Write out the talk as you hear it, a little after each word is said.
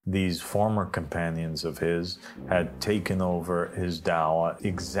these former companions of his had taken over his da'wah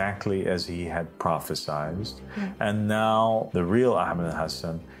exactly as he had prophesied. And now the real Ahmed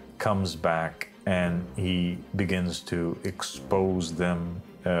al-Hassan comes back and he begins to expose them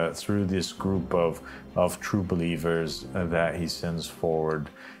through this group of true believers that he sends forward.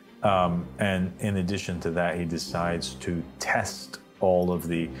 And in addition to that, he decides to test all of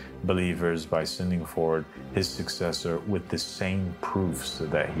the believers by sending forward his successor with the same proofs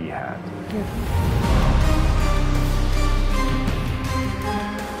that he had.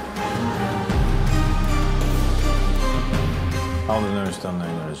 أعوذ بالله من الشيطان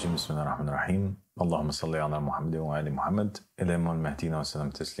الرجيم بسم الله الرحمن الرحيم اللهم صل على محمد وآل محمد إلى يوم المهديين وسلم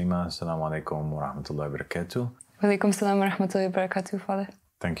تسليما السلام عليكم ورحمة الله وبركاته. Walaikum salam wa rahmatullahi wa barakatuh, Father.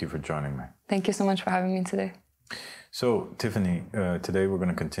 Thank you for joining me. Thank you so much for having me today. So, Tiffany, today we're going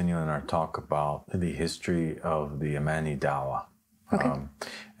to continue in our talk about the history of the Yemeni Dawah. Okay.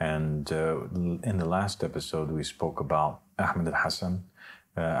 In the last episode, we spoke about Ahmed Al-Hassan,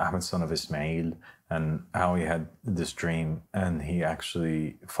 Ahmed son of Ismail, and how he had this dream, and he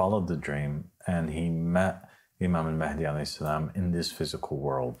actually followed the dream, and he met Imam al-Mahdi alayhi salam in this physical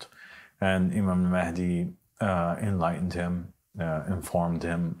world. And Imam al-Mahdi enlightened him, informed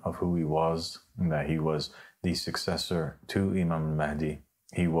him of who he was, and that he was the successor to Imam al-Mahdi.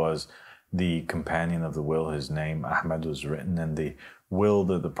 He was the companion of the will. His name, Ahmad, was written in the will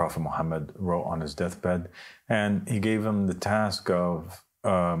that the Prophet Muhammad wrote on his deathbed. And he gave him the task of,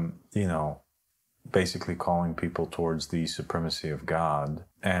 basically calling people towards the supremacy of God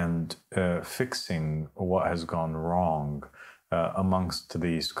and fixing what has gone wrong amongst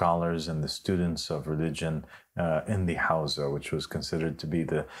the scholars and the students of religion in the Hawza, which was considered to be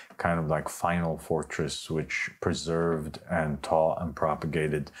the kind of like final fortress which preserved and taught and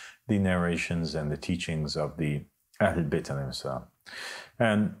propagated the narrations and the teachings of the Ahlul Bayt alayhim salam.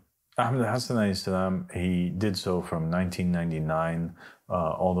 And Ahmed al-Hassan alayhi salam, he did so from 1999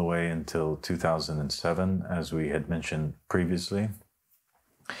 all the way until 2007, as we had mentioned previously.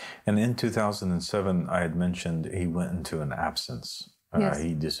 And in 2007, I had mentioned he went into an absence. Yes.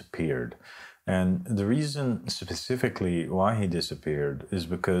 He disappeared. And the reason specifically why he disappeared is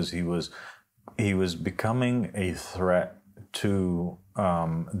because he was becoming a threat to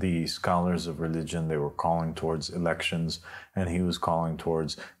the scholars of religion. They were calling towards elections, and he was calling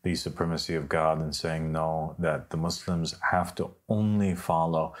towards the supremacy of God and saying, no, that the Muslims have to only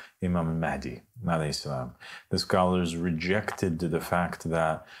follow Imam al-Mahdi alayhi salam. The scholars rejected the fact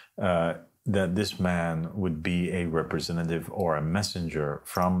that that this man would be a representative or a messenger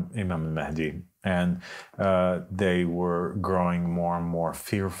from Imam al-Mahdi, and they were growing more and more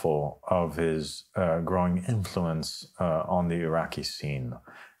fearful of his growing influence on the Iraqi scene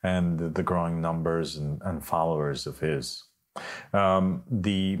and the growing numbers and followers of his.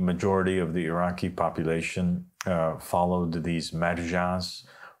 The majority of the Iraqi population followed these marjas,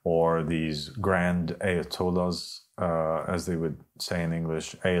 or these grand ayatollahs, as they would say in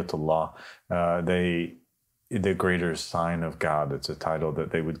English, ayatollah. The greater sign of God. It's a title that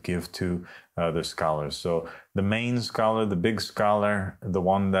they would give to the scholars. So the main scholar, the big scholar, the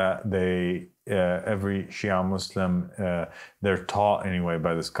one that every Shia Muslim, they're taught anyway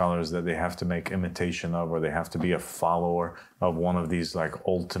by the scholars that they have to make imitation of, or they have to be a follower of one of these like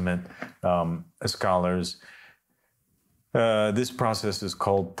ultimate scholars. This process is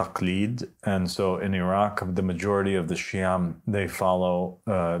called taqlid, and so in Iraq, the majority of the Shia, they follow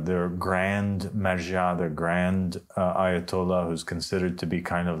their grand marja, their grand ayatollah, who's considered to be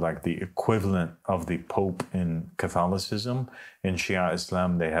kind of like the equivalent of the Pope in Catholicism. In Shia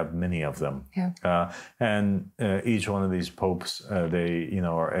Islam, they have many of them, and each one of these popes, or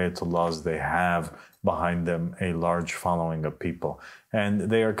ayatollahs, they have behind them a large following of people, and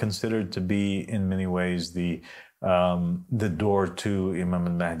they are considered to be in many ways the door to Imam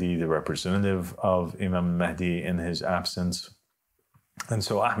al-Mahdi, the representative of Imam al-Mahdi in his absence. And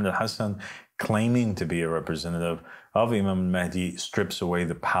so Ahmed al-Hassan, claiming to be a representative of Imam al-Mahdi, strips away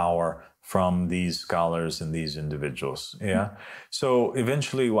the power from these scholars and these individuals. So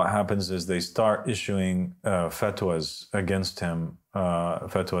eventually what happens is they start issuing fatwas against him,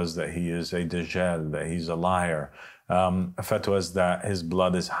 fatwas that he is a dajjal, that he's a liar, fatwas that his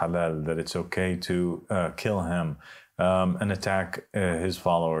blood is halal, that it's okay to kill him and attack his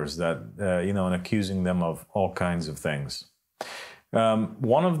followers, that, and accusing them of all kinds of things.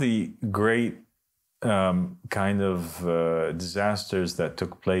 One of the great disasters that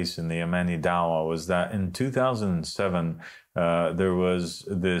took place in the Yemeni Dawah was that in 2007, there was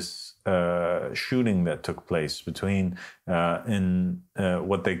this shooting that took place between, in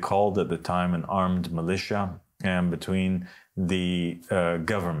what they called at the time, an armed militia. and between the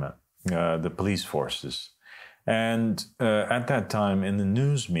government, the police forces. And at that time, in the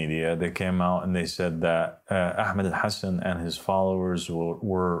news media, they came out and they said that Ahmed Al-Hassan and his followers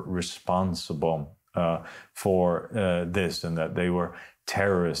were responsible for this, and that they were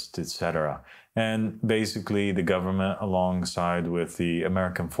terrorists, etc. And basically, the government, alongside with the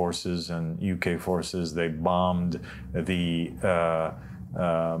American forces and UK forces, they bombed the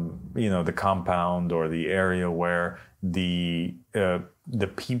the compound or the area where the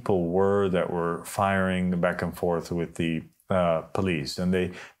people were that were firing back and forth with the police, and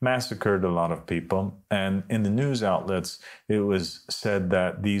they massacred a lot of people. And in the news outlets, it was said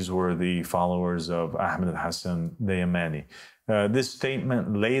that these were the followers of Ahmed Al-Hassan, the Yemeni. This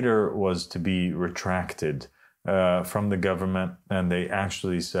statement later was to be retracted from the government, and they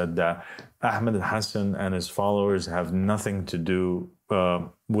actually said that Ahmed Al-Hassan and his followers have nothing to do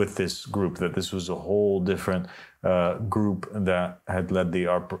with this group, that this was a whole different group that had led the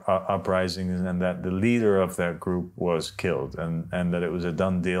uprisings, and that the leader of that group was killed, and that it was a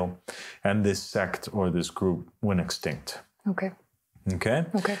done deal, and this sect or this group went extinct. Okay. Okay.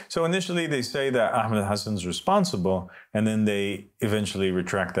 So initially they say that Ahmed Al-Hassan's responsible, and then they eventually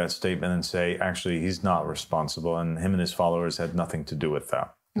retract that statement and say, actually, he's not responsible, and him and his followers had nothing to do with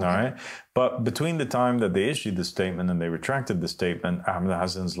that. Okay. All right. But between the time that they issued the statement and they retracted the statement, Ahmed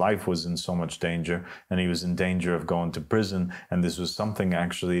Al-Hassan's life was in so much danger, and he was in danger of going to prison. And this was something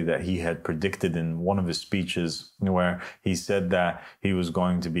actually that he had predicted in one of his speeches, where he said that he was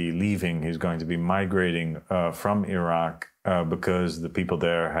going to be leaving, he's going to be migrating from Iraq because the people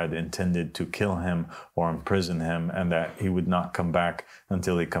there had intended to kill him or imprison him, and that he would not come back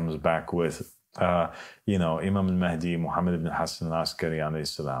until he comes back with Imam al-Mahdi, Muhammad ibn Hassan al-Askari alayhi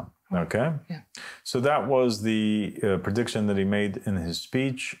salam. Okay? Yeah. So that was the prediction that he made in his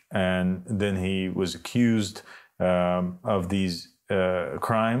speech, and then he was accused of these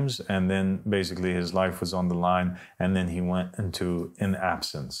crimes, and then basically his life was on the line, and then he went into in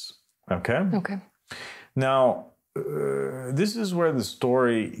absence. Okay? Okay. Now, this is where the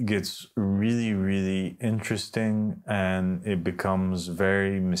story gets really, really interesting, and it becomes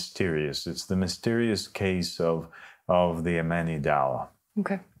very mysterious. It's the mysterious case of the Yemeni Dawah.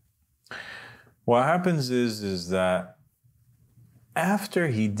 Okay. What happens is that after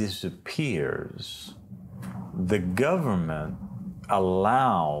he disappears, the government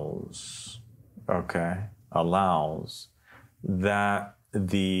allows that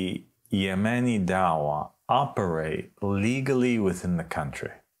the Yemeni Dawah operate legally within the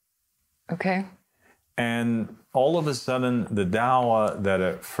country. Okay. And all of a sudden, the dawah that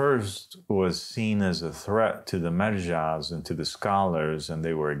at first was seen as a threat to the marjas and to the scholars, and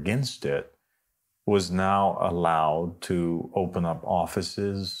they were against it, was now allowed to open up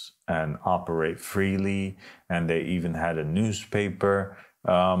offices and operate freely. And they even had a newspaper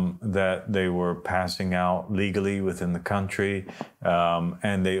that they were passing out legally within the country.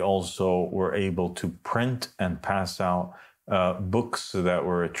 And they also were able to print and pass out books that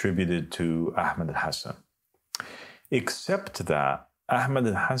were attributed to Ahmed Al-Hassan. Except that Ahmed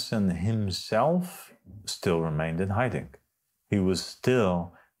Al-Hassan himself still remained in hiding. He was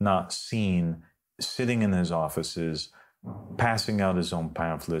still not seen sitting in his offices, passing out his own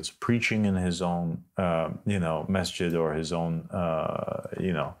pamphlets, preaching in his own, masjid or his own,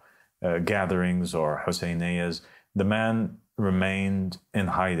 gatherings or Husayniyas. The man remained in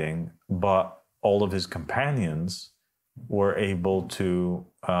hiding, but all of his companions were able to,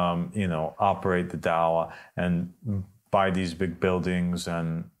 operate the dawah and buy these big buildings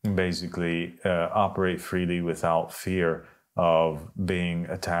and basically operate freely without fear of being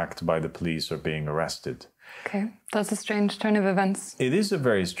attacked by the police or being arrested. Okay, that's a strange turn of events. It is a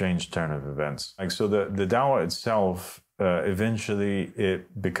very strange turn of events. So the dawah itself, eventually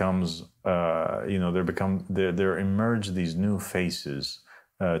it becomes, there emerge these new faces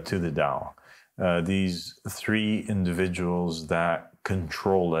to the dawah. These three individuals that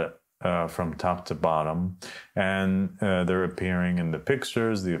control it from top to bottom, and they're appearing in the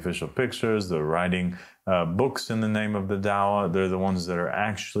pictures, the official pictures. They're writing books in the name of the dawah. They're the ones that are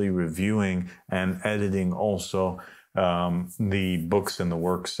actually reviewing and editing also the books and the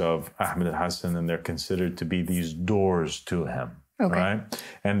works of Ahmed Al-Hassan, and they're considered to be these doors to him. Okay. Right?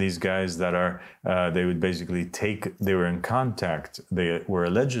 And these guys that are, they would basically they were in contact, they were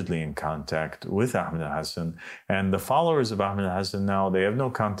allegedly in contact with Ahmed Al-Hassan. And the followers of Ahmed Al-Hassan now, they have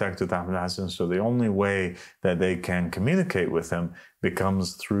no contact with Ahmed Al-Hassan. So the only way that they can communicate with him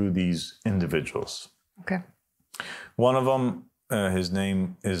becomes through these individuals. Okay. One of them, his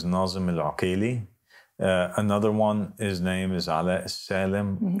name is Nazim Al-Aqili. Another one, his name is Ala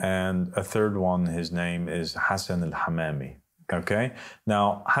Salim, and a third one, his name is Hassan Al-Hamami. Okay.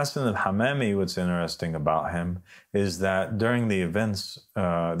 Now, Hassan Al-Hamami, what's interesting about him is that during the events,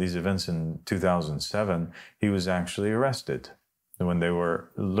 these events in 2007, he was actually arrested when they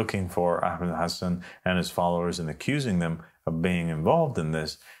were looking for Ahmed Al-Hassan and his followers and accusing them of being involved in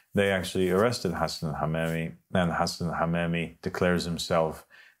this. They actually arrested Hassan Al-Hamami, and Hassan Al-Hamami declares himself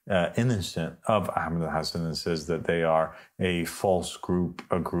innocent of Ahmed Al-Hassan and says that they are a false group,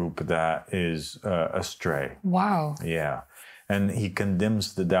 a group that is astray. Wow. Yeah. And he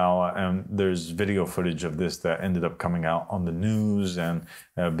condemns the dawah, and there's video footage of this that ended up coming out on the news and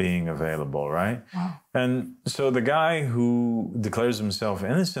being available, right? Wow. And so the guy who declares himself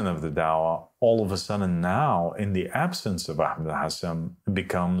innocent of the dawah, all of a sudden now, in the absence of Ahmed Al-Hassan,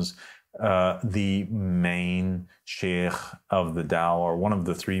 becomes the main sheikh of the dawah, or one of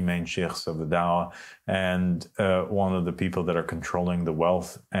the three main sheikhs of the dawah, and one of the people that are controlling the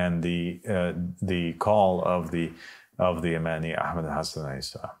wealth and the call of the Yemeni Ahmed Al-Hassan alayhi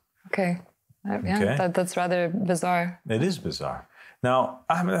salam. Okay. Yeah, that's rather bizarre. It is bizarre. Now,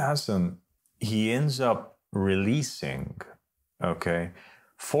 Ahmed Al-Hassan, he ends up releasing,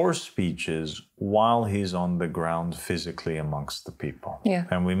 4 speeches while he's on the ground physically amongst the people. Yeah.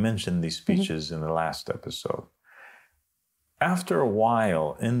 And we mentioned these speeches in the last episode. After a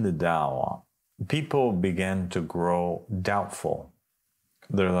while in the dawah, people began to grow doubtful.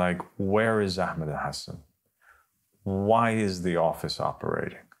 They're like, where is Ahmed Al-Hassan? Why is the office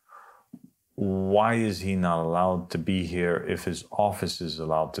operating? Why is he not allowed to be here if his office is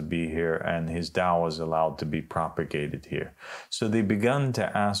allowed to be here and his dawah is allowed to be propagated here? So they began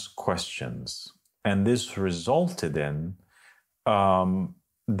to ask questions, and this resulted in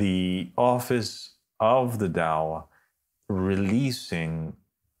the office of the dawah releasing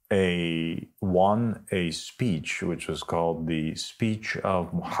a speech which was called the Speech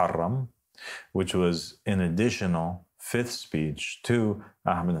of Muharram, which was an additional 5th speech to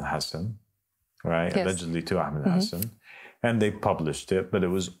Ahmed Al-Hassan, right? Yes. Allegedly to Ahmed Al-Hassan. And they published it, but it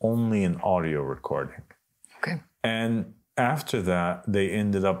was only an audio recording. Okay. And after that, they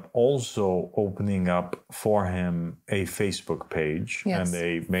ended up also opening up for him a Facebook page. Yes. And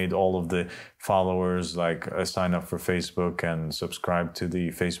they made all of the followers sign up for Facebook and subscribe to the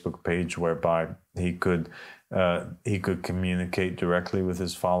Facebook page, whereby he could communicate directly with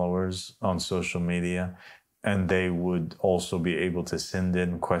his followers on social media, and they would also be able to send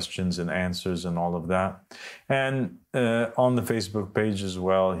in questions and answers and all of that. And on the Facebook page as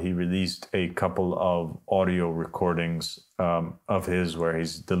well, he released a couple of audio recordings of his where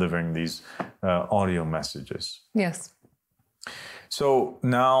he's delivering these audio messages. Yes. So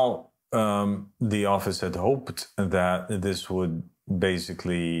now the office had hoped that this would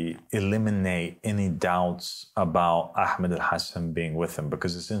basically eliminate any doubts about Ahmed Al-Hassan being with him,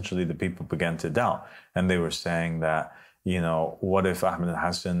 because essentially the people began to doubt, and they were saying that, what if Ahmed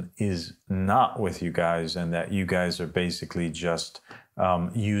Al-Hassan is not with you guys and that you guys are basically just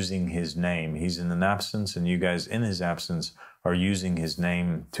using his name? He's in an absence, and you guys in his absence are using his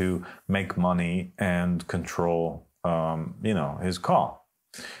name to make money and control, his call.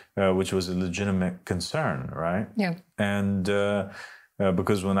 Which was a legitimate concern, right? Yeah. And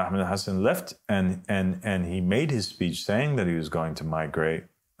because when Ahmed Al-Hassan left and he made his speech saying that he was going to migrate,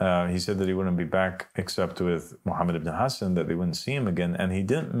 he said that he wouldn't be back except with Mohammed ibn Hassan, that they wouldn't see him again. And he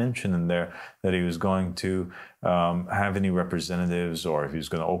didn't mention in there that he was going to have any representatives, or if he was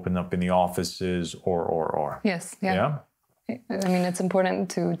going to open up any offices or. Yes. Yeah. I mean, it's important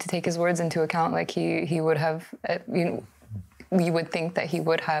to take his words into account. Like he would have, we would think that he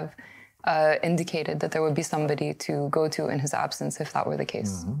would have indicated that there would be somebody to go to in his absence if that were the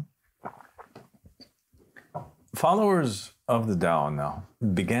case. Mm-hmm. Followers of the dawah now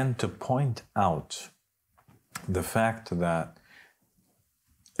began to point out the fact that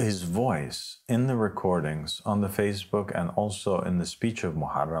his voice in the recordings on the Facebook and also in the speech of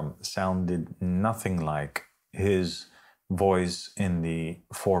Muharram sounded nothing like his voice in the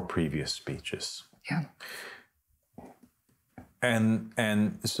 4 previous speeches. Yeah.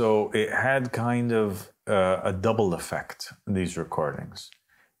 And so it had kind of a double effect, these recordings.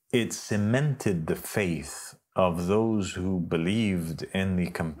 It cemented the faith of those who believed in the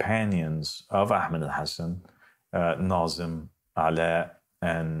companions of Ahmed Al-Hassan, Nazim, Ala,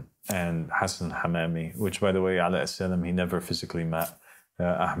 and Hassan Hamami, which, by the way, Ala Salam, he never physically met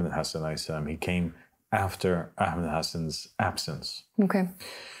Ahmed Al-Hassan alayhi salam. He came after Ahmed Al-Hassan's absence. Okay.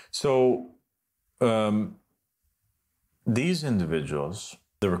 So these individuals,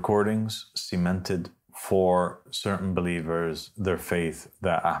 the recordings cemented for certain believers their faith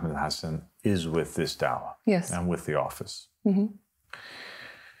that Ahmed Al-Hassan is with this dawah and with the office.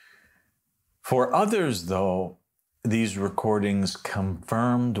 For others, though, these recordings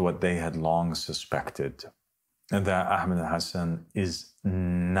confirmed what they had long suspected, and that Ahmed Al-Hassan is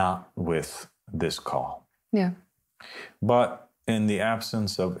not with this call. Yeah. But in the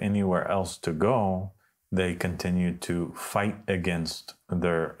absence of anywhere else to go, they continue to fight against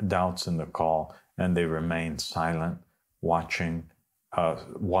their doubts in the call, and they remain silent, watching,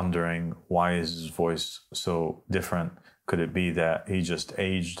 wondering, why is his voice so different? Could it be that he just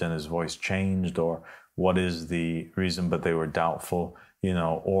aged and his voice changed, or what is the reason? But they were doubtful,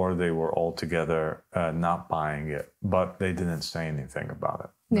 or they were altogether not buying it, but they didn't say anything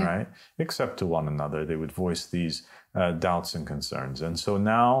about it, right? Except to one another. They would voice these doubts and concerns. And so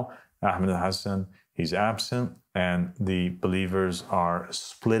now Ahmed Al-Hassan, he's absent, and the believers are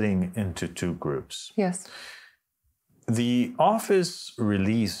splitting into two groups. Yes. The office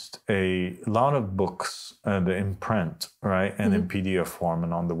released a lot of books in print, right, and in PDF form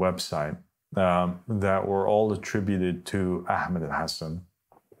and on the website that were all attributed to Ahmed Al-Hassan.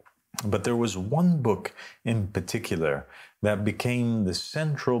 But there was one book in particular that became the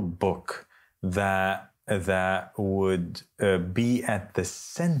central book that would be at the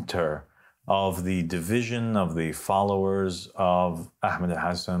center of the division of the followers of Ahmed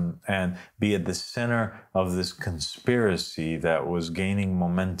Al-Hassan and be at the center of this conspiracy that was gaining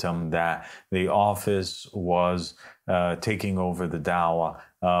momentum, that the office was taking over the dawah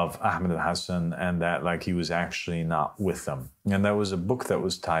of Ahmed Al-Hassan, and that he was actually not with them. And that was a book that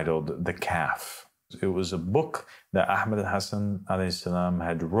was titled The Calf. It was a book that Ahmed Al-Hassan alayhi salam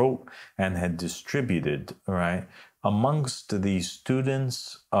had wrote and had distributed, right, amongst the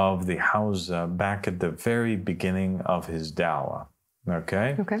students of the Hawza back at the very beginning of his dawah.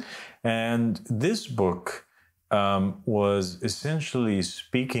 Okay? And this book was essentially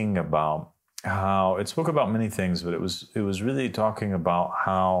speaking about how, it spoke about many things, but it was really talking about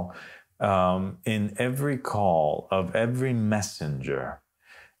how in every call of every messenger,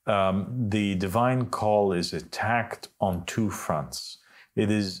 the divine call is attacked on two fronts. It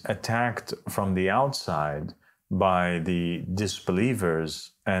is attacked from the outside by the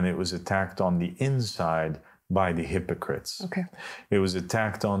disbelievers, and it was attacked on the inside by the hypocrites. It was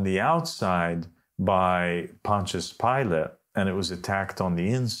attacked on the outside by Pontius Pilate, and it was attacked on the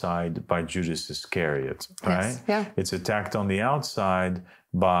inside by Judas Iscariot, right? It's attacked on the outside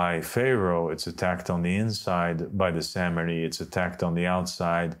by Pharaoh. It's attacked on the inside by the Samari. It's attacked on the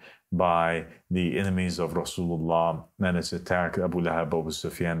outside by the enemies of Rasulullah, and it's attacked Abu Lahab, Abu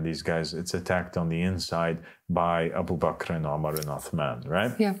Sufyan, these guys. It's attacked on the inside by Abu Bakr and Umar and Uthman,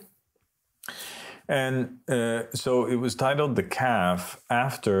 right? And so it was titled The Calf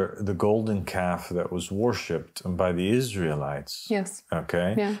after the golden calf that was worshipped by the Israelites.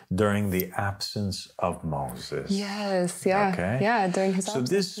 During the absence of Moses. During his absence. So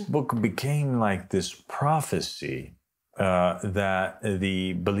this book became like this prophecy that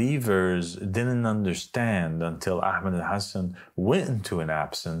the believers didn't understand until Ahmed Al-Hassan went into an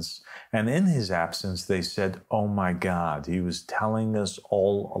absence. And in his absence, they said, oh my God, he was telling us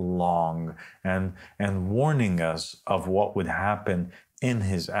all along and warning us of what would happen in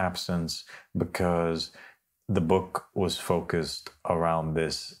his absence, because the book was focused around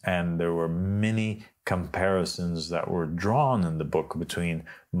this. And there were many comparisons that were drawn in the book between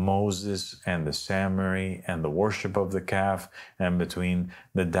Moses and the Samari and the worship of the calf, and between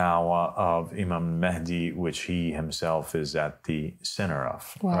the dawah of Imam Mahdi, which he himself is at the center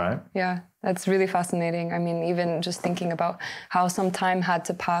of. Right? That's really fascinating. I mean, even just thinking about how some time had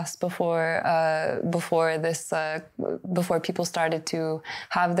to pass before people started to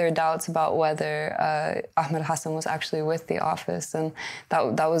have their doubts about whether Ahmed Hassan was actually with the office, and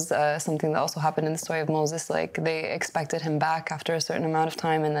that was something that also happened in the story of Moses. They expected him back after a certain amount of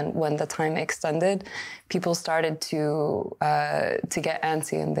time, and then when the time extended, people started to get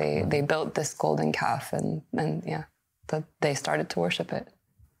antsy, and they built this golden calf, and they started to worship it.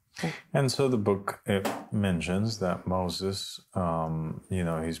 And so the book, it mentions that Moses,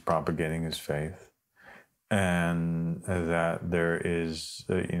 he's propagating his faith, and that there is,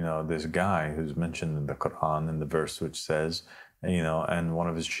 this guy who's mentioned in the Quran, in the verse which says, and one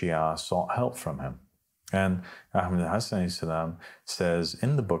of his Shia sought help from him. And Ahmed Al-Hassan says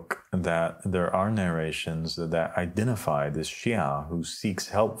in the book that there are narrations that identify this Shia who seeks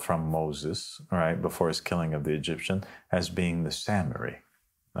help from Moses, right, before his killing of the Egyptian, as being the Samari.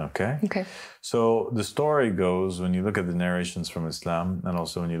 Okay? So the story goes, when you look at the narrations from Islam, and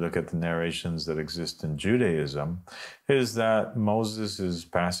also when you look at the narrations that exist in Judaism, is that Moses is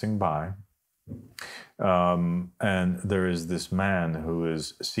passing by, And there is this man who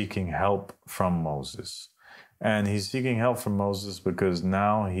is seeking help from Moses. And he's seeking help from Moses because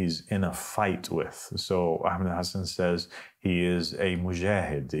now he's in a fight with. So Ahmed Hassan says he is a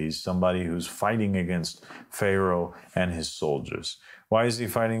mujahid. He's somebody who's fighting against Pharaoh and his soldiers. Why is he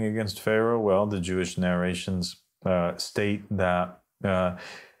fighting against Pharaoh? Well, the Jewish narrations state that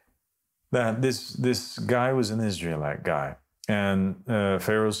this guy was an Israelite guy. And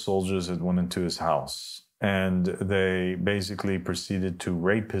Pharaoh's soldiers had went into his house. And they basically proceeded to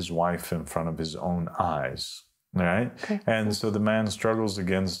rape his wife in front of his own eyes. Right? Okay. And so the man struggles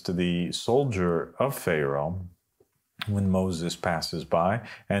against the soldier of Pharaoh when Moses passes by,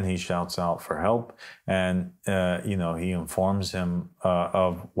 and he shouts out for help. And, he informs him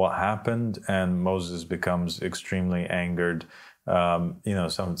of what happened, and Moses becomes extremely angered.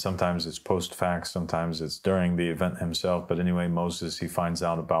 Sometimes it's post-fact, sometimes it's during the event himself. But anyway, Moses, he finds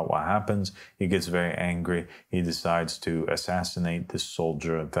out about what happens. He gets very angry. He decides to assassinate this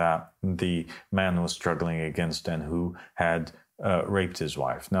soldier that the man was struggling against and who had raped his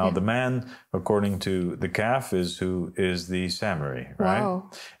wife. Now, the man, according to the Kaf, is the Samari, right?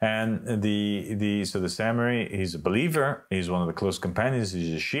 Wow. And so the Samari, he's a believer. He's one of the close companions.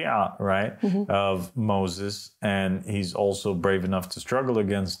 He's a Shia, right, of Moses, and he's also brave enough to struggle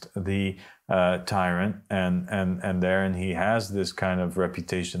against the tyrant, and he has this kind of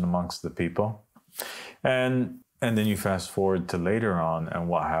reputation amongst the people, and then you fast forward to later on, and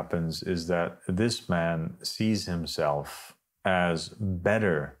what happens is that this man sees himself as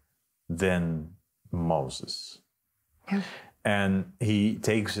better than Moses. Yeah. And he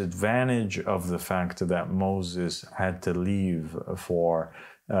takes advantage of the fact that Moses had to leave for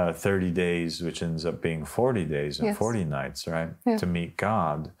 30 days, which ends up being 40 days and 40 nights, right? Yeah. To meet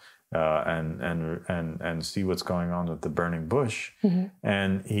God and see what's going on with the burning bush.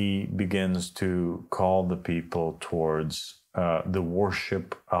 And he begins to call the people towards the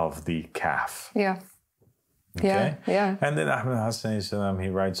worship of the calf. Yeah. Okay? Yeah. And then Ahmed Hassan, he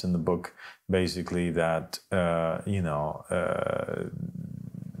writes in the book basically that and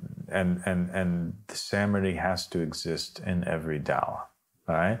the Samari has to exist in every dawah.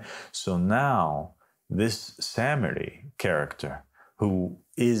 All right. So now this Samari character, who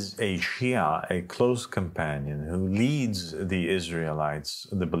is a Shia, a close companion, who leads the Israelites,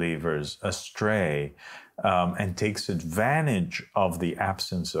 the believers, astray, and takes advantage of the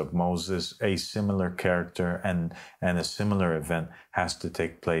absence of Moses, a similar character and a similar event has to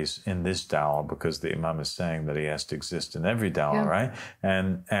take place in this dawah, because the Imam is saying that he has to exist in every dawah, right?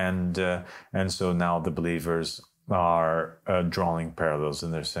 And so now the believers are drawing parallels,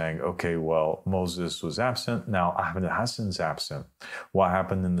 and they're saying, okay, well, Moses was absent, now Ahmed Hassan's absent. What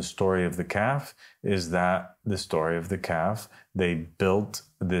happened in the story of the calf is that the story of the calf, they built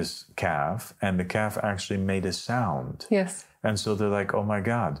this calf, and the calf actually made a sound. Yes. And so they're like, oh my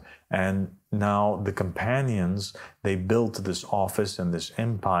God. And now the companions, they built this office and this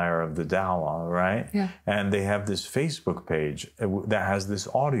empire of the dawah, right? Yeah. And they have this Facebook page that has this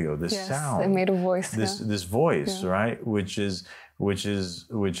audio, this sound. They made a voice. This voice, right? Which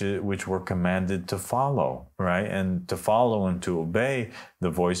we're commanded to follow, right? And to follow and to obey, the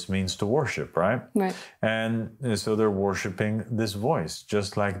voice means to worship, right? Right. And so they're worshiping this voice,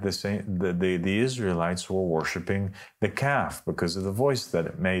 just like the Israelites were worshiping the calf because of the voice that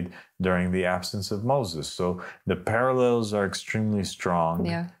it made during the absence of Moses. So the parallels are extremely strong.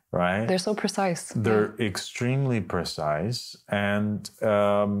 Yeah. Right? They're so precise. They're extremely precise, and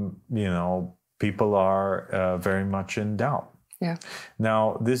people are very much in doubt. Yeah.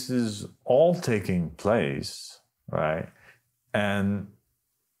 Now, this is all taking place, right? And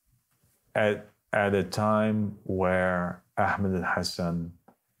at a time where Ahmed Al-Hassan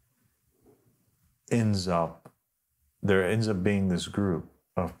ends up being this group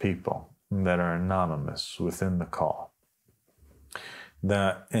of people that are anonymous within the call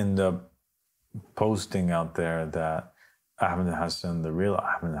that end up posting out there that Ahmed Al-Hassan, the real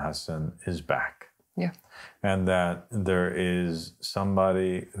Ahmed Al-Hassan, is back. Yeah. And that there is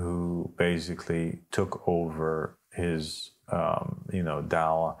somebody who basically took over his,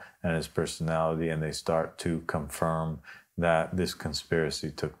 dawah and his personality, and they start to confirm that this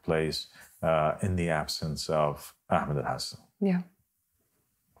conspiracy took place in the absence of Ahmed Al-Hassan. Yeah.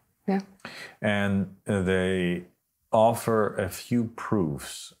 Yeah. And they offer a few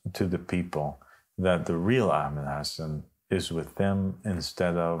proofs to the people that the real Ahmed Hassan is with them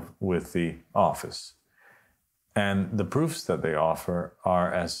instead of with the office. And the proofs that they offer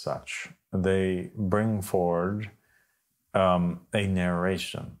are as such. They bring forward a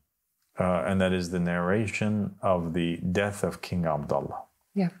narration, and that is the narration of the death of King Abdullah.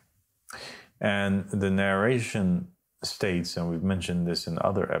 Yeah. And the narration states, and we've mentioned this in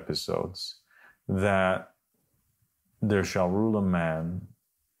other episodes, that there shall rule a man,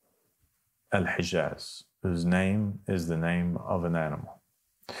 Al-Hijaz, whose name is the name of an animal.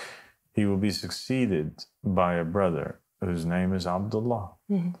 He will be succeeded by a brother whose name is Abdullah.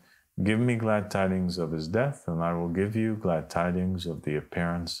 Give me glad tidings of his death, and I will give you glad tidings of the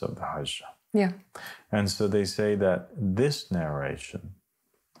appearance of the Hajj. Yeah. And so they say that this narration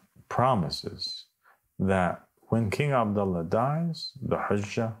promises that when King Abdullah dies, the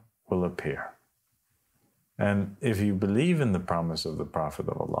Hujjah will appear. And if you believe in the promise of the Prophet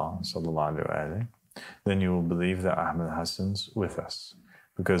of Allah, sallallahu alaihi wasallam, then you will believe that Ahmed Al-Hassan's with us.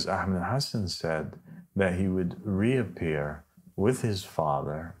 Because Ahmed Al-Hassan said that he would reappear with his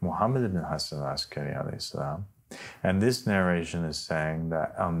father, Muhammad ibn Hassan al-Askari alayhi salam. And this narration is saying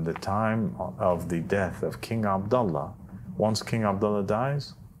that on the time of the death of King Abdullah, once King Abdullah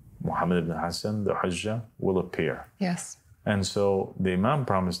dies, Muhammad ibn Hassan, the Hujjah, will appear. Yes. And so the Imam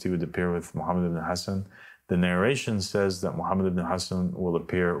promised he would appear with Muhammad ibn Hassan. The narration says that Muhammad ibn Hassan will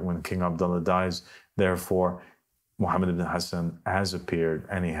appear when King Abdullah dies. Therefore, Muhammad ibn Hassan has appeared,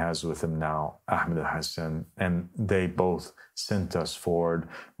 and he has with him now Ahmed Al-Hassan, and they both sent us forward.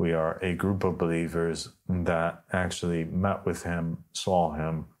 We are a group of believers that actually met with him, saw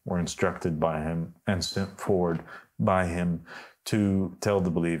him, were instructed by him, and sent forward by him to tell the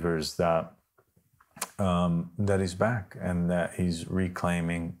believers that that he's back and that he's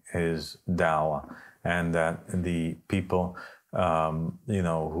reclaiming his dawah, and that the people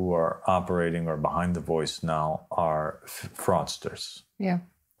who are operating or behind the voice now are fraudsters. Yeah.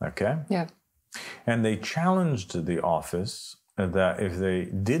 Okay? Yeah. And they challenged the office that if they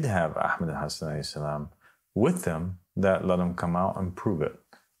did have Ahmed Al-Hassan alayhi salam with them, that let him come out and prove it.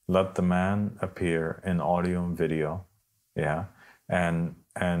 Let the man appear in audio and video, yeah, and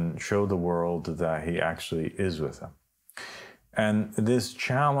show the world that he actually is with them. And this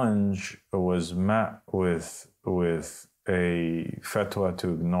challenge was met with a fatwa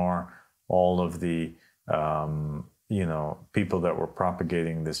to ignore all of the people that were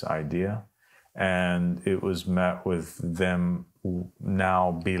propagating this idea, and it was met with them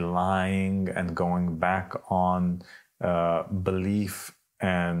now belying and going back on belief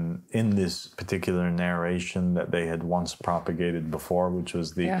and in this particular narration that they had once propagated before, which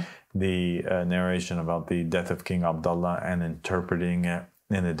was the narration about the death of King Abdullah, and interpreting it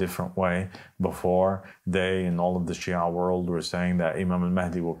in a different way. Before, they and all of the Shia world were saying that Imam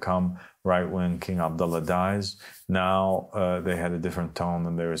al-Mahdi will come right when King Abdullah dies. Now they had a different tone,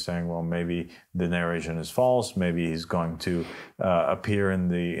 and they were saying, well, maybe the narration is false. Maybe he's going to appear in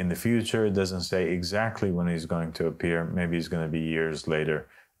the future. It doesn't say exactly when he's going to appear. Maybe he's going to be years later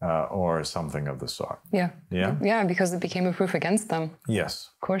or something of the sort. Yeah. Yeah? Yeah, because it became a proof against them.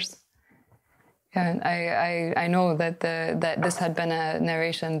 Yes. Of course. Yeah, and I know that that this had been a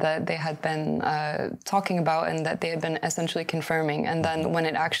narration that they had been talking about, and that they had been essentially confirming. And then when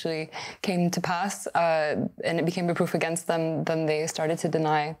it actually came to pass, and it became a proof against them, then they started to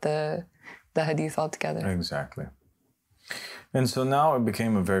deny the hadith altogether. Exactly. And so now it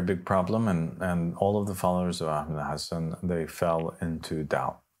became a very big problem, and all of the followers of Ahmed Al-Hassan, they fell into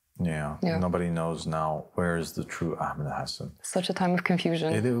doubt. Yeah. Nobody knows now where is the true Ahmed Al-Hassan. Such a time of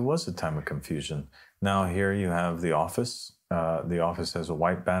confusion. It was a time of confusion. Now here you have the office. The office has a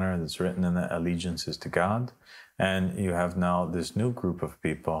white banner that's written in it, allegiances to God. And you have now this new group of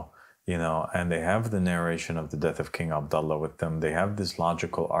people, and they have the narration of the death of King Abdullah with them. They have this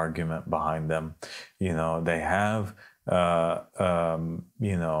logical argument behind them. They have,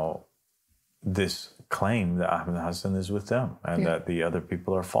 this claim that Ahmed Al-Hassan is with them, and that the other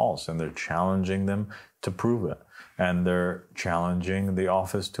people are false, and they're challenging them to prove it. And they're challenging the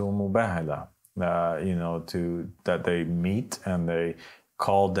office to a mubahala, that they meet and they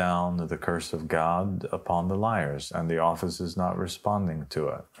call down the curse of God upon the liars, and the office is not responding to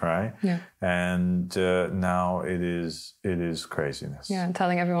it, right? Yeah. And now it is craziness. Yeah, and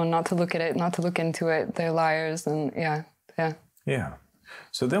telling everyone not to look at it, not to look into it. They're liars, and yeah. Yeah.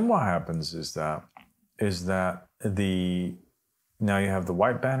 So then what happens is that now you have the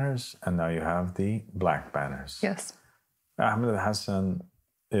white banners, and now you have the black banners. Yes. Ahmed Al-Hassan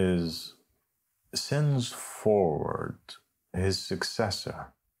sends forward his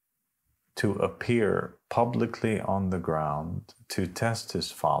successor to appear publicly on the ground to test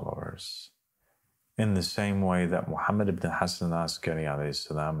his followers in the same way that Muhammad ibn Hassan al-Askari alayhi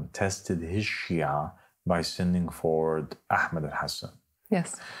salam tested his Shia by sending forward Ahmed Al-Hassan.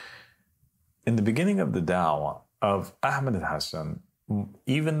 Yes. In the beginning of the da'wah of Ahmed Al-Hassan,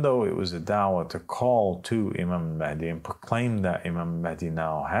 even though it was a da'wah to call to Imam al-Mahdi and proclaim that Imam al-Mahdi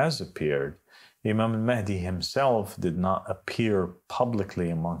now has appeared, Imam al-Mahdi himself did not appear publicly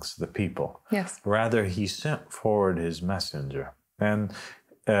amongst the people. Yes. Rather, he sent forward his messenger. And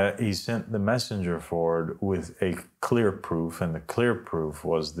he sent the messenger forward with a clear proof, and the clear proof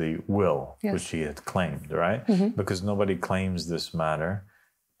was the will, yes. which he had claimed, right? Because nobody claims this matter,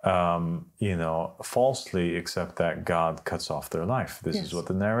 falsely, except that God cuts off their life. This yes. is what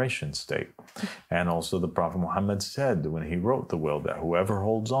the narrations state. And also the Prophet Muhammad said when he wrote the will that whoever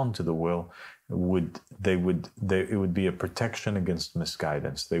holds on to the will it would be a protection against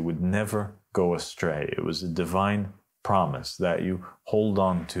misguidance. They would never go astray. It was a divine promise that you hold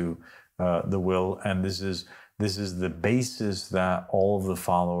on to the will, and this is the basis that all of the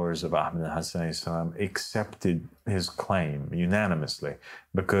followers of Ahmed Al-Hassan accepted his claim unanimously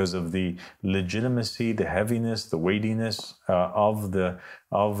because of the legitimacy, the heaviness, the weightiness of the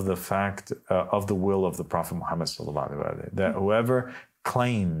fact of the will of the Prophet Muhammad sallallahu alaihi wasallam. That whoever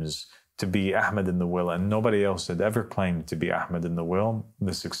claims to be Ahmed in the will, and nobody else had ever claimed to be Ahmed in the will,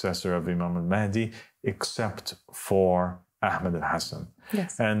 the successor of Imam al-Mahdi, except for Ahmed al-Hassan.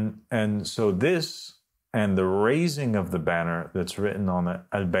 Yes. And so this and the raising of the banner that's written on it,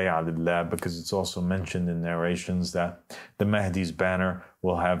 Al-Bay'a Lillah, because it's also mentioned in narrations that the Mahdi's banner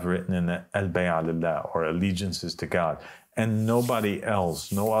will have written in it Al-Bay'a Lillah, or allegiances to God. And nobody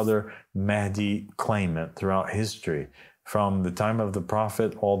else, no other Mahdi claimant throughout history, from the time of the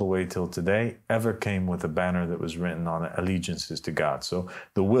Prophet all the way till today, ever came with a banner that was written on it, allegiances to God. So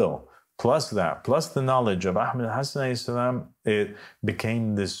the will, plus the knowledge of Ahmed Al-Hassan, it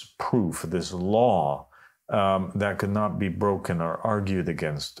became this proof, this law that could not be broken or argued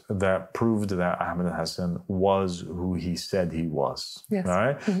against, that proved that Ahmed Al-Hassan was who he said he was. Yes. All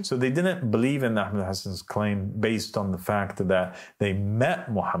right? So they didn't believe in Ahmed Al-Hassan's claim based on the fact that they met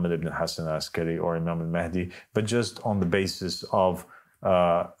Muhammad ibn Hassan al-Askari or Imam al-Mahdi, but just on the basis of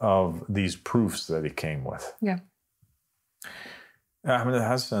these proofs that he came with. Yeah. Ahmed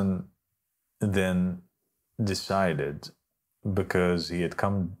Al-Hassan then decided, because he had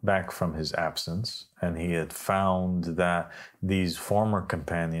come back from his absence and he had found that these former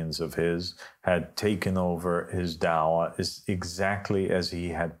companions of his had taken over his da'wah exactly as he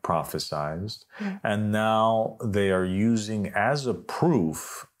had prophesied. And now they are using as a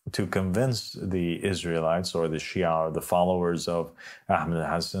proof to convince the Israelites or the Shia or the followers of Ahmed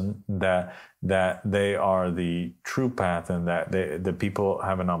al-Hassan that they are the true path and that the people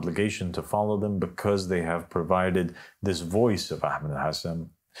have an obligation to follow them because they have provided this voice of Ahmed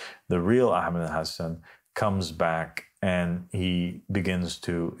al-Hassan. The real Ahmed al-Hassan comes back and he begins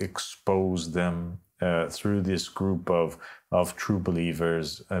to expose them through this group of true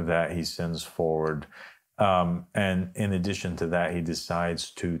believers that he sends forward. And in addition to that, he decides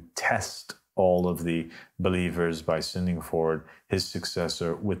to test all of the believers by sending forward his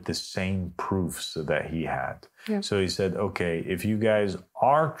successor with the same proofs that he had. Yeah. So he said, okay, if you guys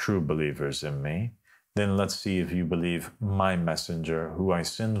are true believers in me, then let's see if you believe my messenger, who I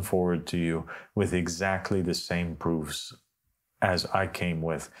send forward to you with exactly the same proofs as I came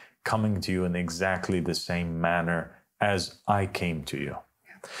with, coming to you in exactly the same manner as I came to you.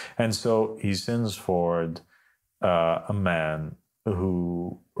 And so he sends forward a man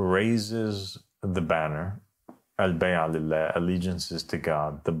who raises the banner, Al-Bay'a Lillah, allegiances to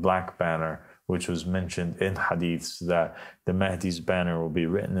God, the black banner, which was mentioned in hadiths that the Mahdi's banner will be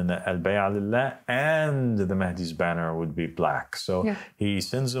written in the Al-Bay'a Lillah and the Mahdi's banner would be black. So he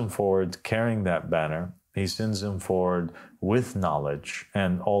sends him forward carrying that banner. He sends him forward with knowledge,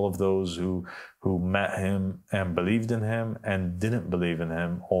 and all of those who met him and believed in him and didn't believe in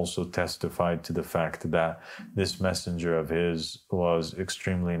him also testified to the fact that this messenger of his was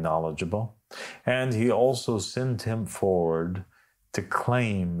extremely knowledgeable. And he also sent him forward to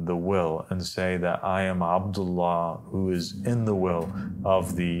claim the will and say that I am Abdullah, who is in the will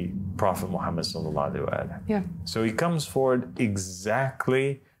of the Prophet Muhammad sallallahu alaihi wasallam. Yeah. So he comes forward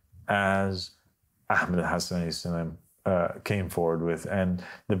exactly as Ahmed al-Hassan came forward with, and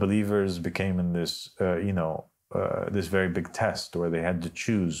the believers became in this, this very big test where they had to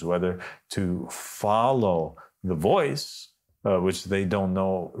choose whether to follow the voice, which they don't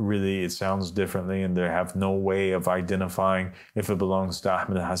know really, it sounds differently, and they have no way of identifying if it belongs to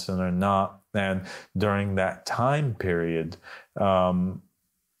Ahmed al-Hassan or not. And during that time period,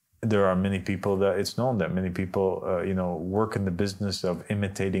 there are many people that it's known that many people, work in the business of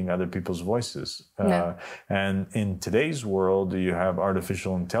imitating other people's voices. And in today's world, you have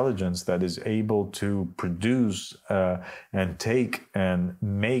artificial intelligence that is able to produce and take and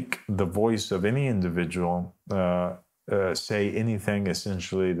make the voice of any individual say anything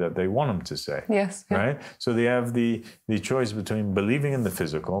essentially that they want him to say. Yes. Yeah. Right? So they have the choice between believing in the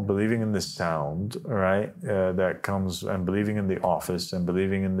physical, believing in the sound, right, that comes, and believing in the office, and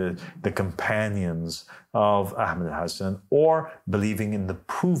believing in the companions of Ahmed Al-Hassan, or believing in the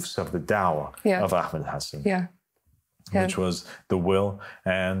proofs of the dawah of Ahmed Al-Hassan. Yeah. Which was the will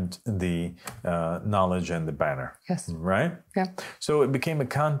and the knowledge and the banner. Yes. Right? Yeah. So it became a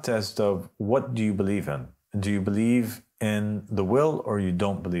contest of, what do you believe in? Do you believe in the will, or you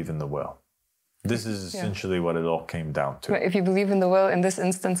don't believe in the will? This is essentially what it all came down to. Right. If you believe in the will in this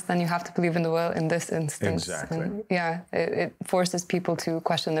instance, then you have to believe in the will in this instance. Exactly. And it forces people to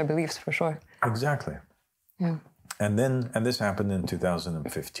question their beliefs, for sure. Exactly. Yeah. And this happened in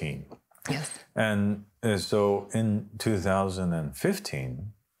 2015. Yes. And so in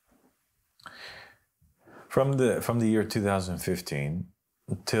 2015, from the year 2015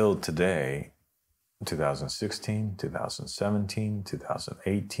 till today, 2016, 2017,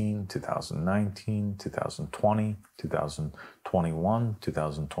 2018, 2019, 2020, 2021,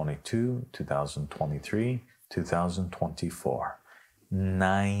 2022, 2023, 2024.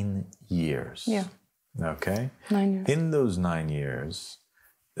 9 years. Yeah. Okay? 9 years. In those 9 years,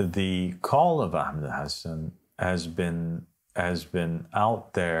 the call of Ahmed Al-Hassan has been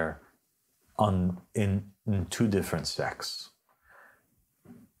out there in two different sects.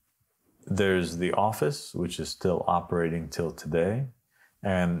 There's the office, which is still operating till today,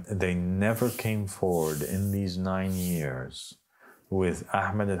 and they never came forward in these 9 years with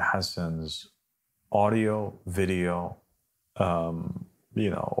Ahmed Al-Hassan's audio, video,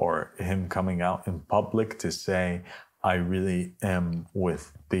 or him coming out in public to say, I really am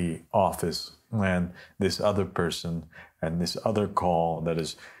with the office, and this other person and this other call that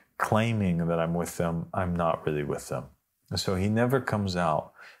is claiming that I'm with them, I'm not really with them. So he never comes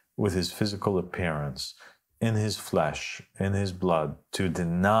out with his physical appearance, in his flesh, in his blood, to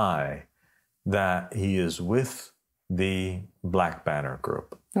deny that he is with the Black Banner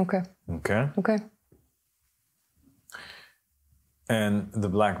group. Okay. Okay? Okay. And the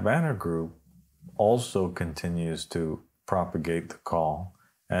Black Banner group also continues to propagate the call,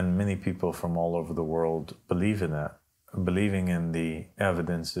 and many people from all over the world believe in it, believing in the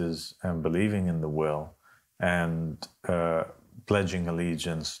evidences and believing in the will, and pledging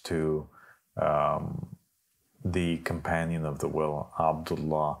allegiance to the companion of the will,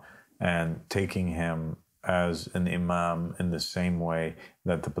 Abdullah, and taking him as an imam in the same way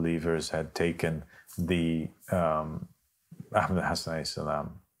that the believers had taken the Ahmed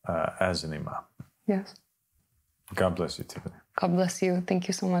Al-Hassan as an imam. Yes. God bless you, Tiffany. God bless you. Thank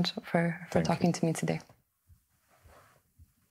you so much for talking to me today.